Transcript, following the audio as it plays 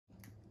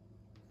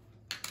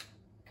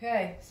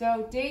Okay,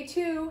 so day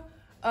 2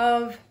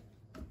 of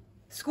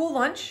school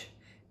lunch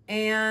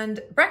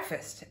and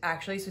breakfast,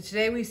 actually. So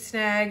today we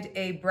snagged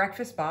a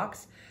breakfast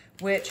box,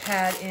 which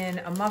had in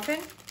a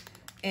muffin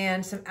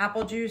and some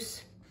apple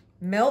juice,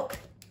 milk,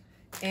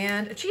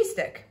 and a cheese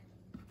stick,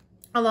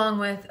 along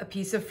with a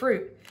piece of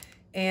fruit.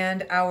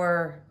 And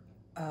our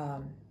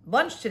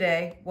lunch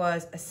today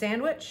was a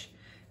sandwich,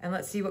 and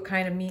let's see what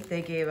kind of meat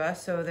they gave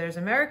us. So there's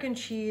American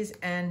cheese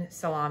and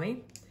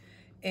salami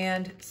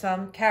and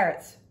some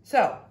carrots.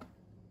 So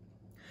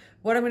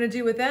what I'm gonna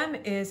do with them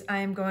is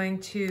I'm going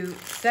to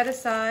set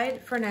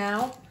aside for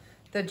now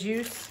the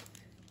juice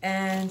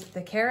and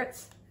the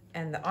carrots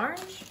and the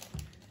orange.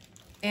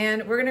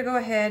 And we're gonna go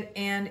ahead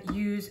and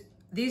use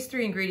these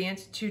 3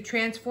 ingredients to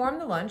transform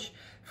the lunch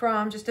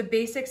from just a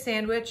basic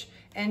sandwich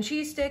and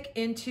cheese stick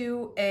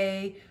into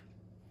a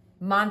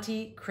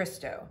Monte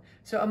Cristo.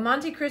 So a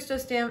Monte Cristo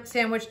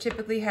sandwich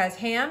typically has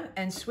ham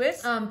and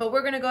Swiss, but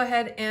we're gonna go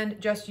ahead and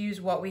just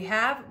use what we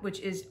have, which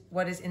is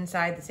what is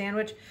inside the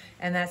sandwich,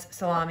 and that's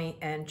salami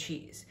and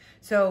cheese.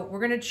 So we're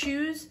gonna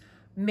choose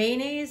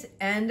mayonnaise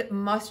and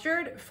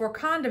mustard for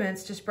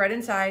condiments to spread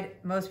inside.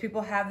 Most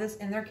people have this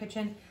in their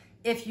kitchen.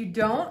 If you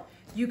don't,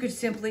 you could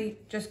simply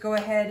just go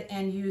ahead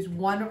and use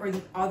one or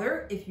the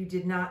other if you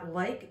did not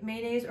like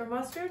mayonnaise or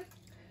mustard.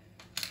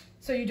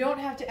 So you don't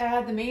have to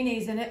add the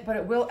mayonnaise in it, but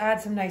it will add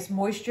some nice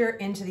moisture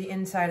into the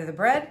inside of the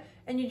bread.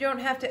 And you don't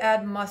have to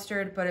add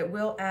mustard, but it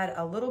will add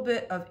a little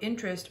bit of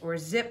interest or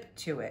zip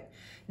to it.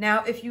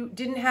 Now, if you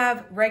didn't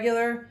have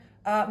regular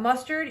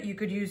mustard, you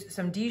could use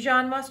some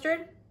Dijon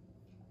mustard.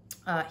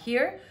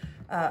 Here,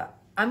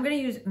 I'm gonna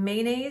use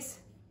mayonnaise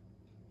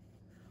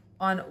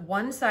on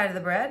one side of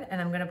the bread,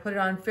 and I'm gonna put it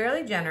on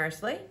fairly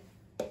generously.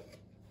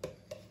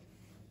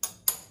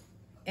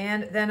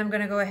 And then I'm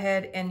gonna go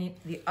ahead and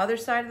the other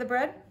side of the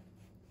bread,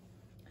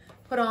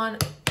 put on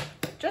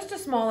just a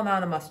small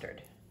amount of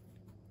mustard.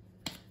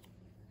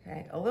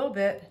 Okay, a little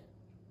bit,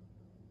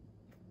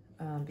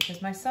 because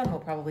my son will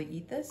probably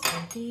eat this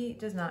and he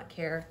does not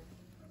care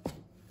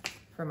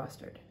for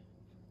mustard.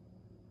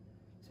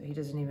 So he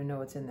doesn't even know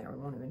what's in there. We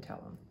won't even tell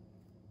him.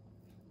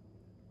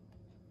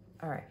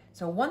 All right,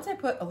 so once I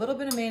put a little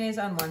bit of mayonnaise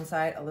on one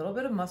side, a little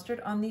bit of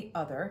mustard on the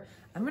other,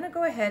 I'm gonna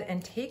go ahead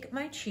and take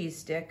my cheese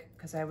stick,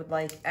 because I would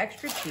like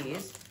extra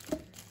cheese.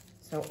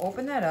 So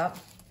open that up,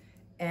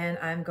 and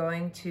I'm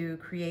going to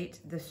create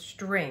the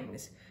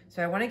strings.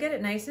 So I wanna get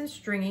it nice and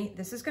stringy.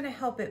 This is gonna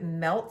help it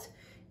melt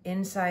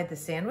inside the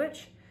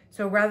sandwich.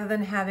 So rather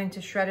than having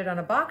to shred it on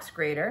a box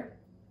grater,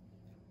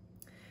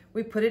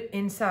 we put it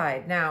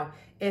inside. Now,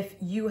 if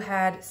you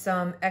had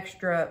some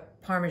extra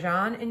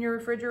Parmesan in your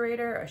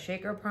refrigerator, a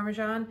shaker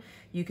Parmesan,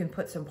 you can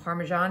put some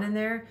Parmesan in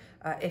there.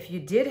 If you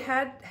did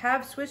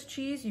have Swiss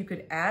cheese, you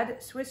could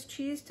add Swiss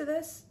cheese to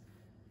this.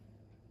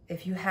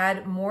 If you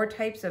had more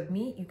types of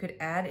meat, you could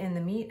add in the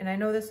meat. And I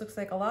know this looks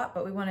like a lot,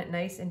 but we want it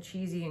nice and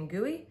cheesy and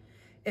gooey.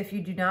 If you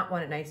do not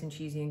want it nice and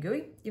cheesy and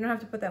gooey, you don't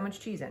have to put that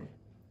much cheese in.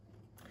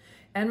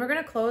 And we're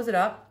gonna close it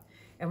up,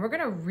 and we're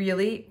gonna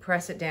really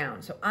press it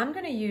down. So I'm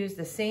gonna use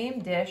the same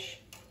dish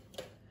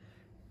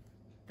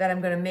that I'm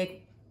gonna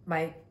make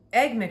my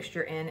egg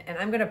mixture in, and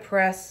I'm gonna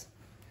press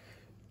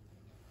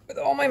with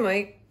all my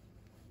might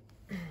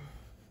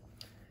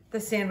the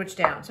sandwich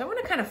down. So I'm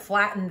gonna kind of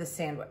flatten the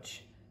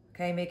sandwich,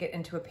 okay, make it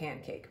into a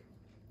pancake.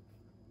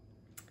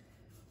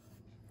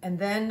 And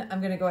then I'm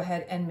gonna go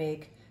ahead and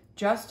make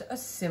just a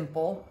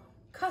simple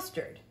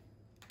custard.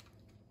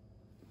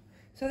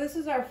 So this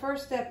is our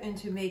first step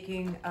into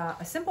making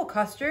a simple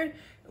custard.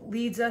 It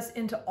leads us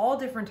into all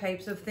different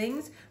types of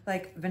things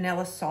like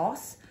vanilla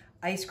sauce,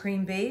 ice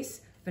cream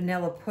base,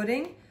 vanilla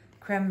pudding,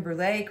 creme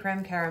brulee,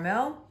 creme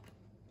caramel.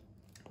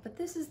 But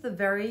this is the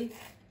very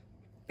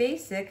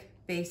basic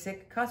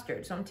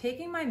custard. So I'm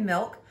taking my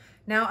milk.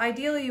 Now,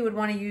 ideally you would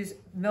want to use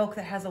milk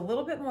that has a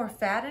little bit more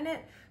fat in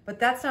it, but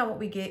that's not what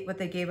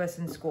they gave us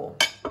in school.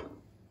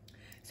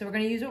 So we're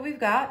going to use what we've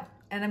got,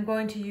 and I'm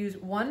going to use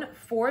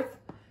 1/4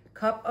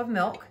 cup of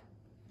milk.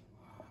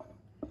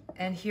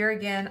 And here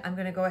again, I'm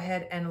going to go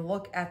ahead and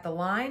look at the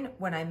line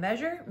when I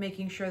measure,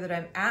 making sure that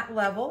I'm at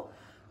level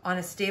on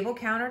a stable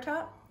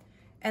countertop,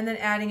 and then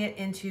adding it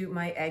into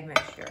my egg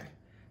mixture.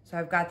 So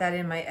I've got that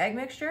in my egg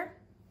mixture,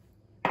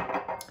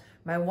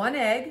 my 1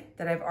 egg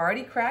that I've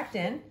already cracked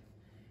in,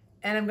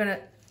 and I'm gonna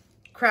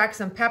crack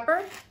some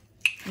pepper.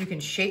 You can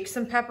shake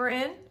some pepper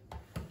in.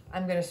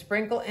 I'm gonna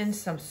sprinkle in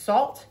some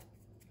salt,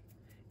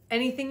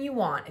 anything you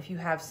want. If you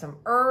have some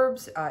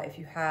herbs, if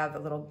you have a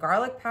little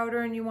garlic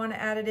powder and you wanna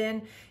add it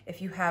in,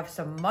 if you have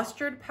some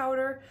mustard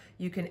powder,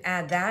 you can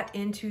add that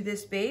into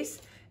this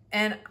base.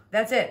 And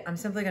that's it. I'm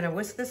simply gonna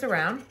whisk this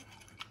around.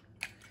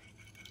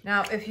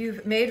 Now, if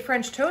you've made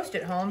French toast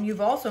at home, you've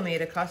also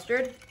made a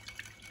custard.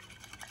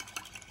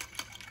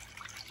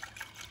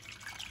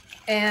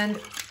 And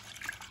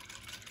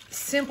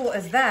simple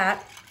as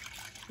that,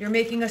 you're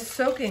making a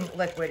soaking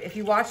liquid. If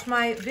you watched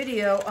my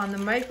video on the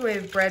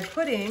microwave bread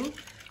pudding,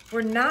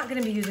 we're not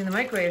gonna be using the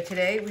microwave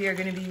today. We are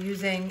gonna be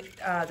using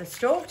the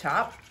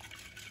stovetop.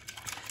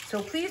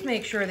 So please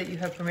make sure that you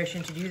have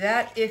permission to do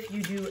that if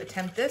you do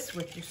attempt this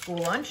with your school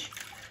lunch.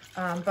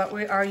 But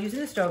we are using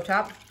the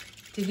stovetop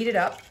to heat it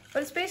up.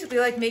 But it's basically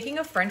like making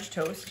a French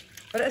toast,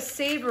 but a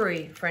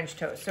savory French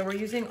toast. So we're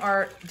using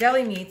our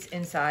deli meats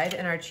inside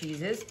and our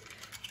cheeses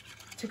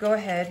to go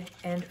ahead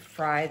and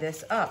fry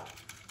this up.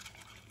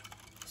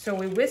 So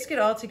we whisk it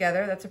all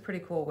together. That's a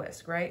pretty cool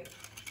whisk, right?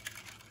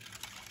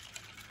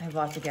 I have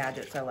lots of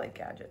gadgets. I like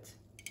gadgets.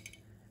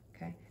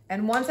 Okay.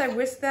 And once I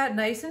whisk that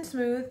nice and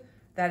smooth,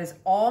 that is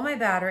all my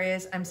batter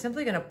is. I'm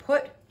simply going to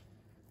put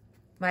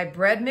my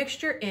bread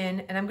mixture in,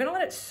 and I'm going to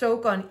let it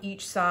soak on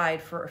each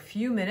side for a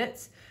few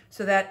minutes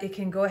so that it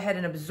can go ahead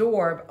and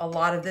absorb a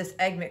lot of this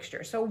egg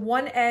mixture. So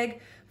 1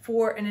 egg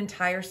for an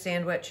entire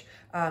sandwich,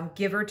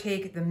 give or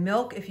take the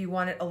milk. If you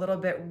want it a little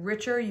bit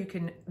richer, you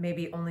can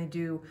maybe only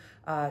do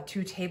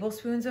 2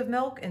 tablespoons of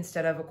milk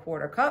instead of a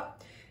 1/4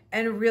 cup,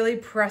 and really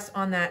press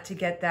on that to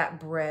get that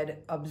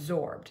bread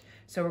absorbed.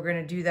 So we're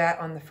going to do that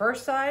on the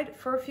first side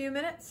for a few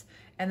minutes,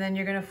 and then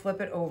you're going to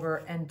flip it over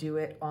and do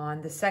it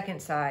on the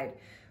second side.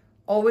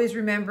 Always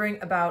remembering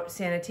about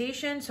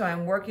sanitation. So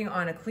I'm working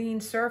on a clean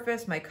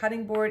surface. My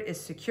cutting board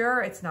is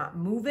secure. It's not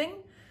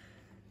moving.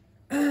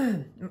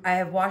 I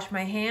have washed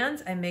my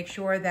hands. I make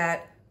sure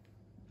that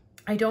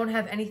I don't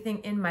have anything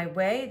in my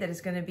way that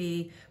is going to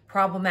be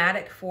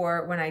problematic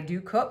for when I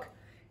do cook.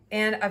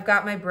 And I've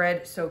got my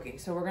bread soaking.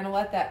 So we're going to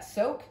let that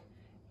soak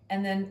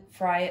and then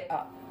fry it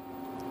up.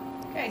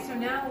 Okay, so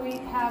now we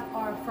have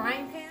our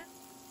frying pan.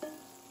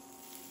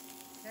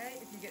 Okay,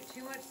 if you get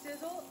too much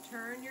sizzle,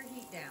 turn your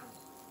heat down.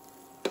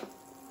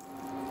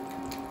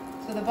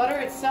 So the butter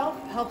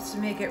itself helps to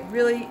make it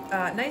really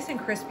nice and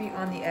crispy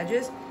on the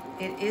edges.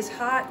 It is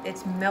hot,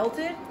 it's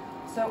melted.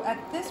 So at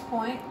this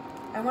point,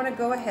 I want to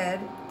go ahead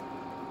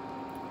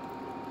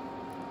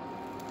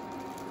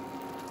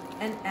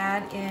and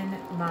add in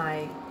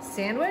my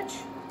sandwich,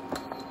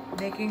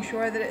 making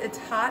sure that it's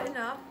hot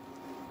enough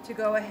to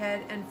go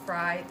ahead and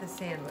fry the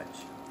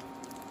sandwich.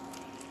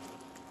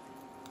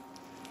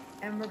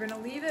 And we're gonna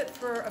leave it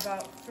for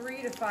about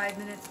 3 to 5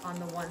 minutes on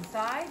the one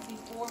side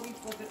before we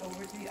flip it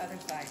over to the other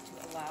side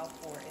to allow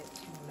for it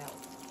to melt.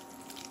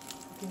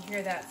 You can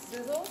hear that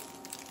sizzle.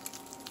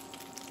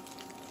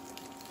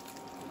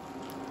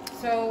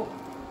 So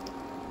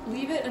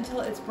leave it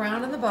until it's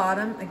brown on the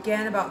bottom.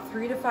 Again, about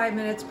 3 to 5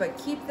 minutes, but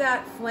keep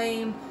that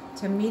flame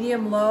to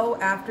medium low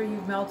after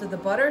you've melted the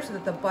butter so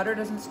that the butter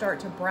doesn't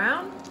start to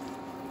brown.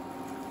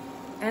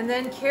 And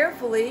then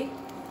carefully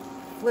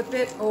flip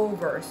it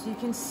over. So you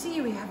can see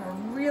we have a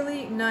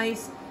really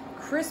nice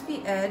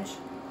crispy edge.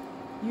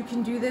 You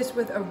can do this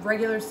with a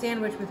regular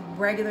sandwich with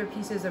regular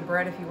pieces of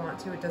bread if you want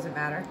to, it doesn't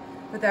matter.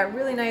 But that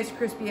really nice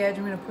crispy edge,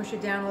 I'm gonna push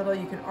it down a little.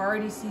 You can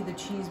already see the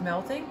cheese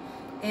melting.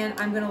 And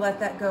I'm gonna let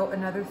that go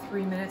another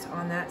 3 minutes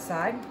on that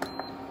side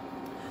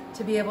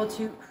to be able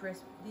to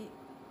crisp the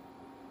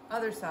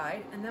other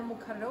side. And then we'll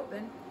cut it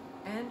open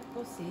and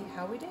we'll see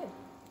how we did.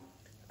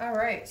 All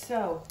right,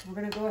 so we're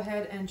gonna go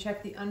ahead and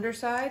check the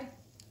underside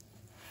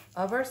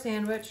of our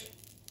sandwich,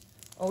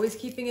 always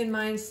keeping in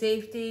mind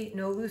safety,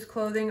 no loose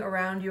clothing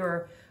around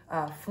your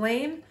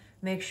flame.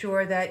 Make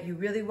sure that you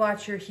really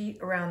watch your heat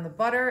around the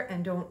butter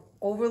and don't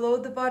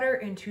overload the butter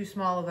in too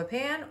small of a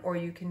pan, or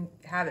you can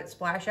have it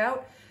splash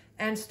out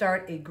and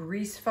start a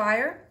grease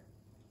fire.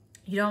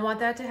 You don't want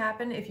that to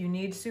happen. If you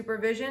need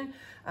supervision,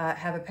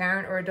 have a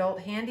parent or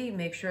adult handy.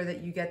 Make sure that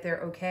you get there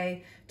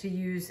okay to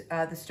use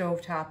the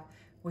stovetop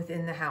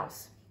within the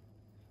house.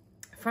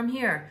 From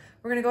here,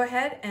 we're gonna go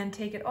ahead and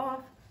take it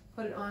off,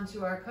 put it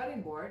onto our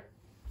cutting board.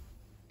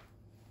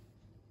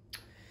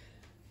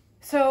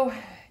 So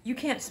you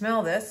can't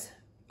smell this,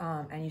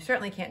 and you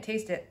certainly can't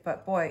taste it,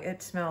 but boy,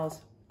 it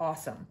smells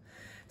awesome.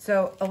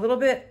 So a little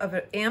bit of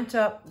an amped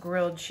up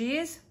grilled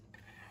cheese.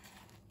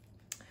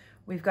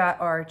 We've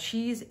got our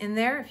cheese in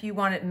there. If you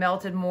want it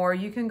melted more,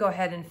 you can go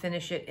ahead and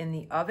finish it in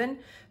the oven,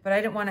 but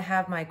I didn't want to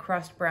have my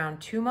crust brown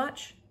too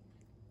much.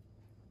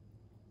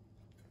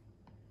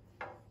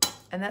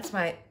 And that's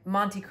my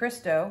Monte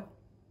Cristo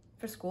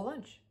for school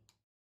lunch.